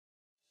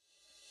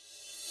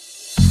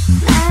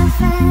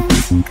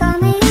friends call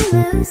me a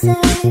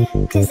loser,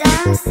 'cause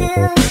I'm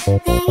still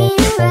hanging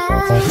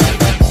around.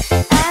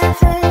 I've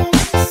heard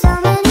so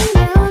many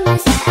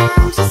rumors that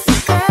I'm just a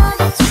girl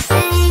that you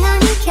bang on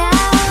your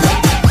couch.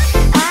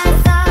 I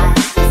thought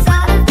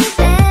it'd be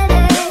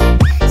better,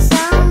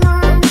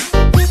 someone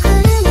you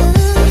couldn't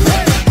lose.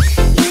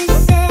 You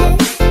said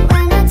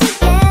we're not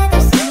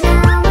together, so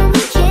now when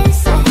we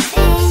kiss I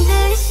think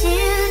there's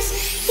shoes.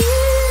 You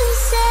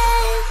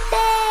said,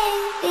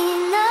 baby,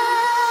 no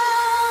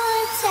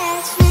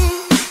attachment.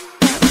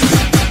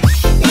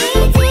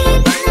 Knee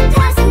deep in the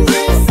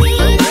passenger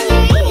seat and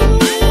you're eating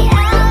me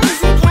out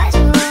as a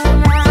casual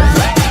round.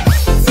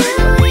 2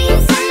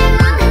 weeks and your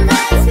mom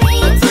invites me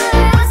to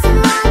her house in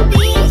Long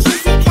Beach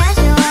as a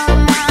casual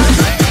round.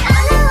 I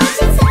know what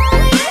you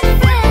tell your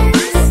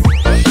friends,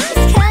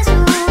 it's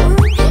casual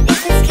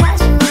if it's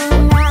casual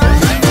now.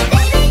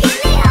 Baby, give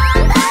me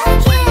all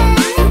again,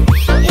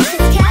 if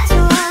it's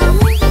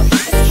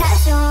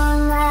casual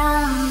now.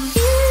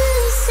 You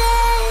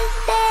said,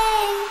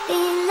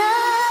 baby, no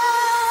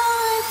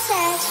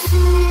attachment.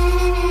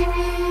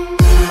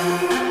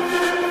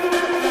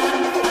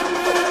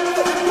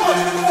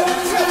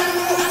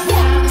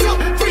 1, 2,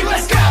 3,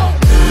 let's go!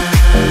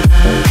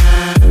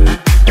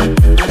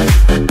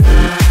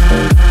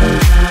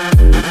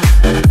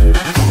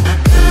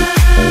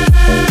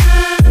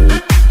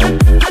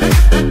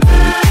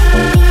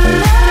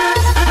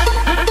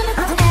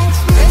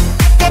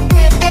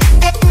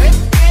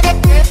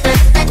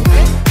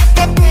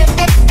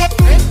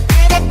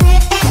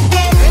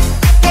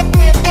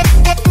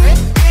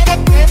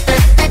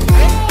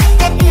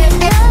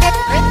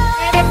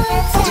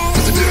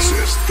 This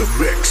is the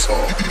mix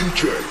of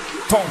DJ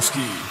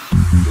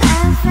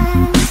My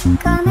friends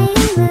call me a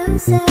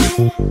loser,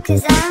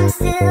 'cause I'm